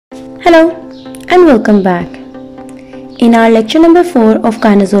Hello and welcome back. In our lecture number 4 of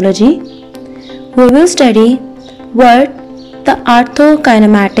Kinesiology, we will study what the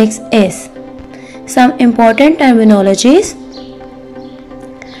arthokinematics is, some important terminologies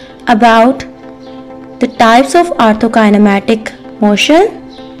about the types of arthokinematic motion,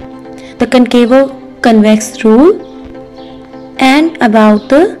 the concavo-convex rule, and about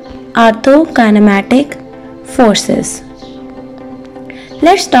the arthokinematic forces.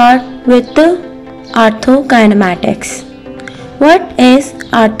 Let's start with the arthokinematics. What is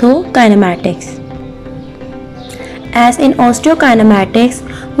arthokinematics? As in osteokinematics,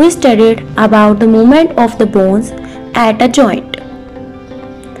 we studied about the movement of the bones at a joint.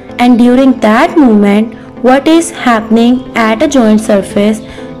 And during that movement, what is happening at a joint surface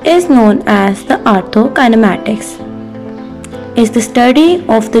is known as the arthokinematics. It's the study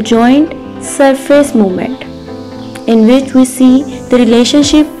of the joint surface movement, in which we see the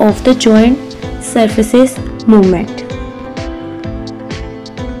relationship of the joint surfaces movement.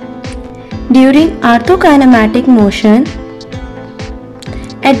 During arthokinematic motion,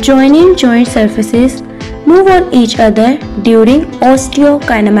 adjoining joint surfaces move on each other during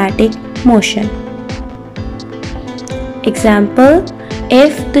osteokinematic motion. Example,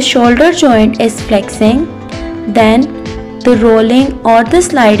 if the shoulder joint is flexing, then the rolling or the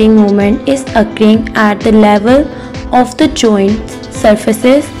sliding movement is occurring at the level of the joint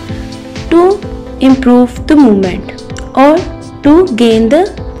surfaces to improve the movement or to gain the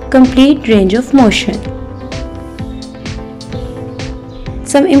complete range of motion.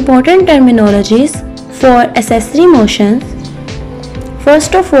 Some important terminologies for accessory motions.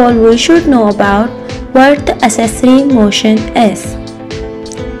 First of all, we should know about what the accessory motion is.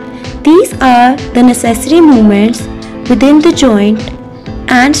 These are the necessary movements within the joint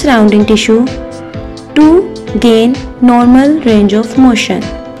and surrounding tissue to gain normal range of motion.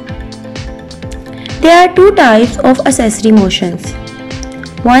 There are two types of accessory motions.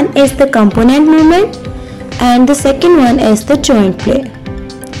 One is the component movement and the second one is the joint play.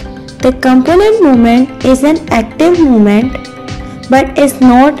 The component movement is an active movement but is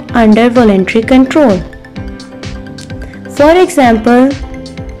not under voluntary control. For example,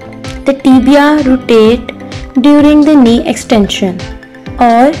 the tibia rotates during the knee extension,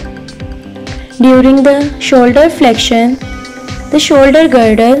 or during the shoulder flexion, the shoulder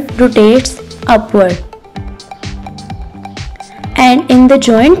girdle rotates upward. And in the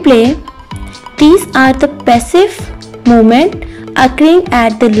joint play, these are the passive movement occurring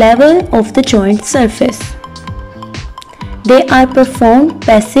at the level of the joint surface. They are performed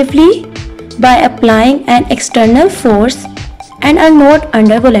passively by applying an external force and are not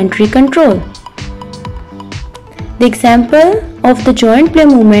under voluntary control. The example of the joint play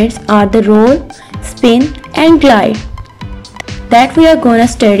movements are the roll, spin and glide that we are going to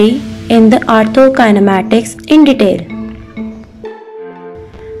study in the arthokinematics in detail.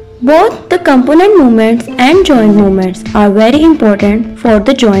 Both the component movements and joint movements are very important for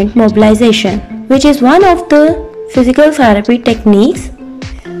the joint mobilization, which is one of the physical therapy techniques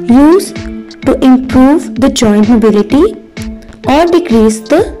used to improve the joint mobility or decrease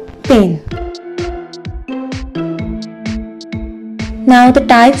the pain. Now the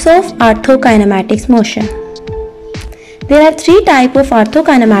types of arthokinematics motion. There are three types of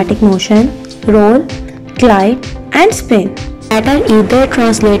arthokinematic motion: roll, glide and spin, that are either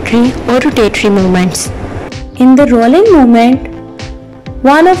translatory or rotatory movements. In the rolling movement,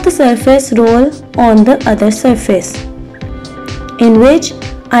 one of the surface rolls on the other surface, in which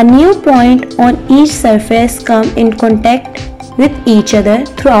a new point on each surface come in contact with each other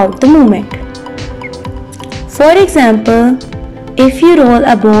throughout the movement. For example, if you roll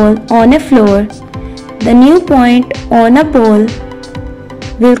a ball on a floor, the new point on a ball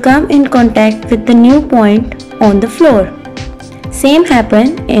will come in contact with the new point on the floor. Same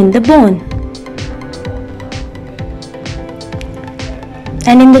happen in the bone.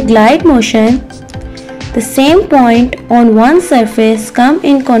 And in the glide motion, the same point on one surface come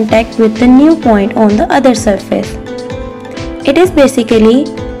in contact with the new point on the other surface. It is basically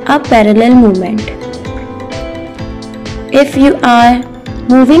a parallel movement. If you are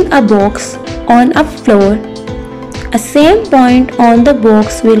moving a box on a floor, a same point on the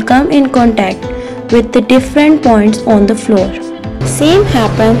box will come in contact with the different points on the floor. Same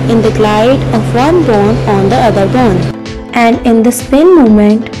happen in the glide of one bone on the other bone. And in the spin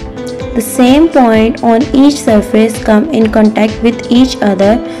movement, the same point on each surface come in contact with each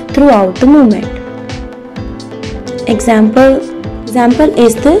other throughout the movement. Example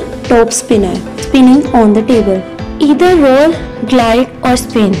is the top spinner spinning on the table. Either roll, glide or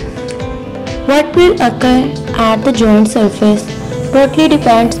spin. What will occur at the joint surface totally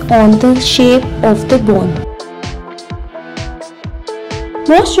depends on the shape of the bone.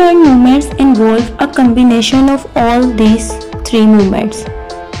 Most joint movements involve a combination of all these three movements,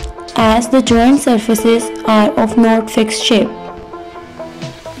 as the joint surfaces are of not fixed shape.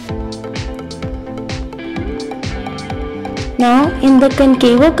 Now, in the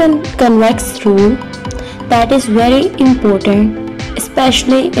concavo-convex rule, that is very important,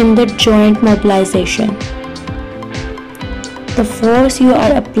 especially in the joint mobilization. The force you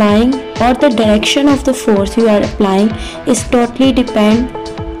are applying or the direction of the force you are applying is totally depend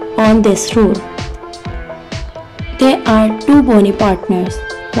on this rule. There are two bony partners.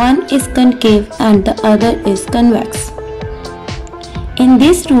 One is concave and the other is convex. In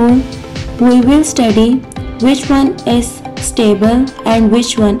this rule, we will study which one is stable and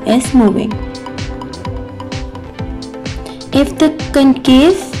which one is moving. If the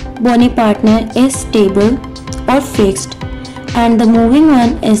concave bony partner is stable or fixed and the moving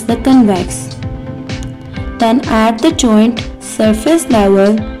one is the convex, then at the joint surface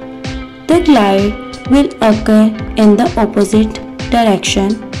level, the glide will occur in the opposite direction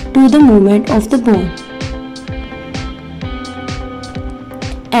to the movement of the bone.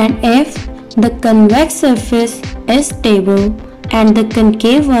 And if the convex surface is stable and the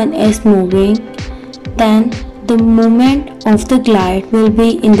concave one is moving, then the movement of the glide will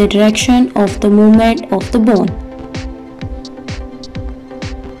be in the direction of the movement of the bone.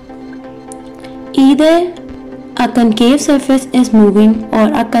 Either a concave surface is moving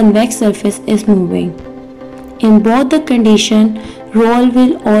or a convex surface is moving. In both the conditions, roll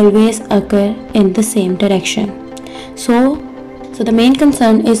will always occur in the same direction. So the main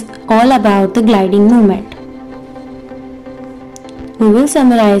concern is all about the gliding movement. We will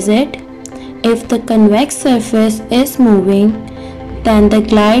summarize it. If the convex surface is moving, then the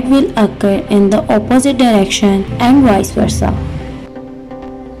glide will occur in the opposite direction and vice versa.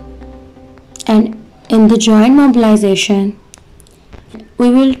 And in the joint mobilization, we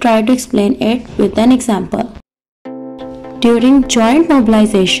will try to explain it with an example. During joint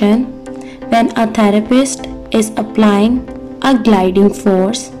mobilization, when a therapist is applying a gliding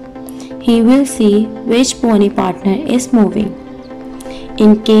force, he will see which bony partner is moving.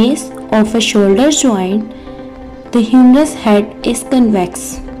 In case of a shoulder joint, the humerus head is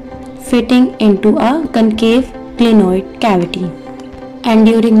convex, fitting into a concave glenoid cavity, and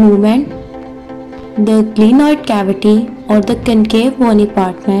during movement, the glenoid cavity or the concave bony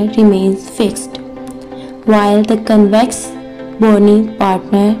partner remains fixed, while the convex bony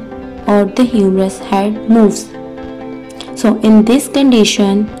partner or the humerus head moves. So in this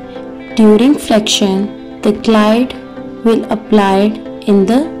condition, during flexion, the glide will apply in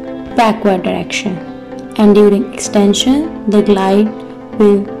the backward direction, and during extension, the glide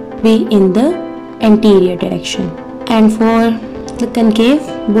will be in the anterior direction. And for the concave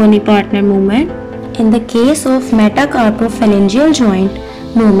bony partner movement, in the case of metacarpophalangeal joint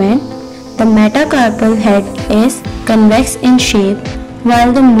movement, the metacarpal head is convex in shape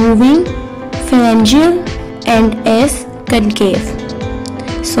while the moving phalangeal end is concave.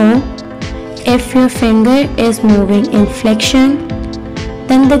 So, if your finger is moving in flexion,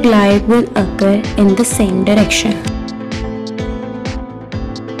 then the glide will occur in the same direction.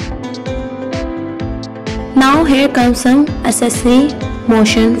 Now here comes some accessory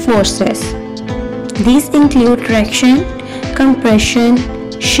motion forces. These include traction, compression,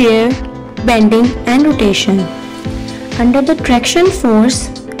 shear, bending and rotation. Under the traction force,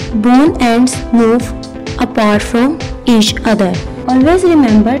 bone ends move apart from each other. Always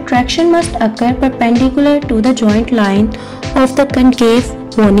remember, traction must occur perpendicular to the joint line of the concave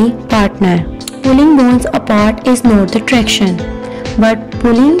bony partner. Pulling bones apart is not the traction, but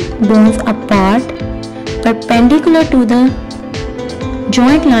pulling bones apart perpendicular to the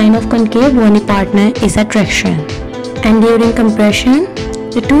joint line of concave bony partner is a traction. And during compression,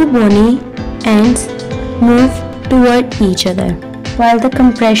 the two bony ends move toward each other, while the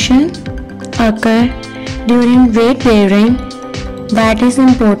compression occurs during weight bearing. That is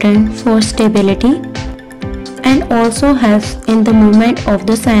important for stability and also helps in the movement of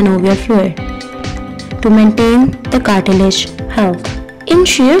the synovial fluid to maintain the cartilage health. In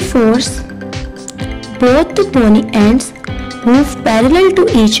shear force, both the bony ends move parallel to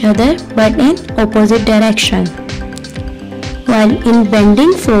each other but in opposite direction. While in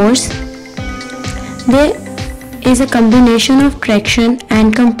bending force, there is a combination of traction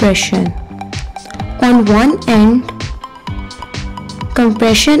and compression. On one end,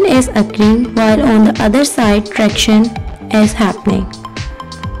 compression is occurring while on the other side traction is happening.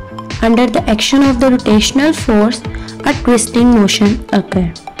 Under the action of the rotational force, a twisting motion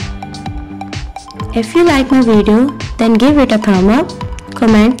occurs. If you like my video, then give it a thumb up,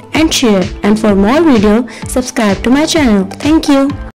 comment and share. And for more video, subscribe to my channel. Thank you.